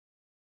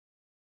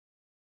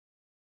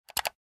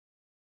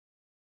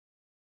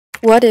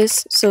What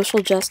is social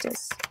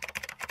justice?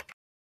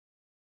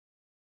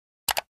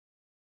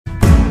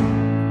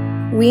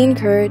 We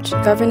encourage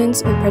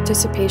governance and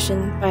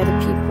participation by the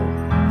people,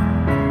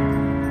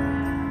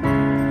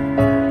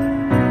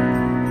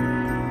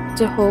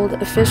 to hold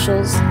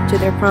officials to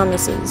their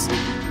promises.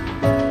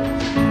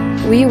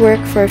 We work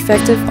for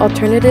effective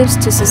alternatives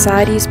to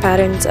society's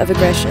patterns of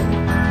aggression.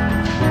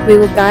 We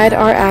will guide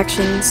our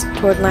actions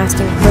toward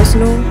lasting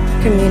personal,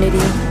 community,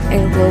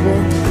 and global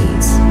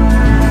peace.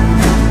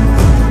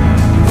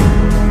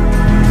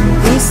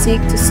 We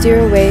seek to steer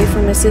away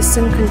from a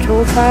system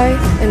controlled by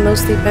and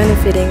mostly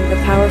benefiting the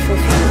powerful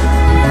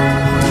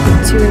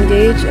few, to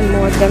engage in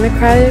more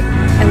democratic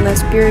and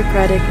less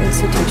bureaucratic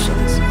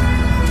institutions.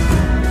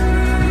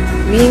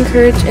 We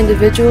encourage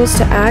individuals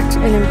to act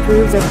and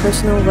improve their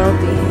personal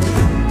well-being,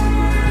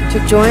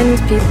 to join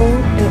with people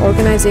and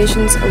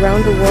organizations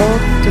around the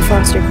world to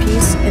foster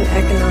peace and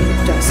economic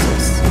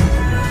justice.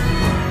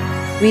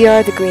 We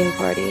are the Green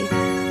Party.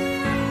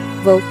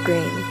 Vote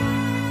Green.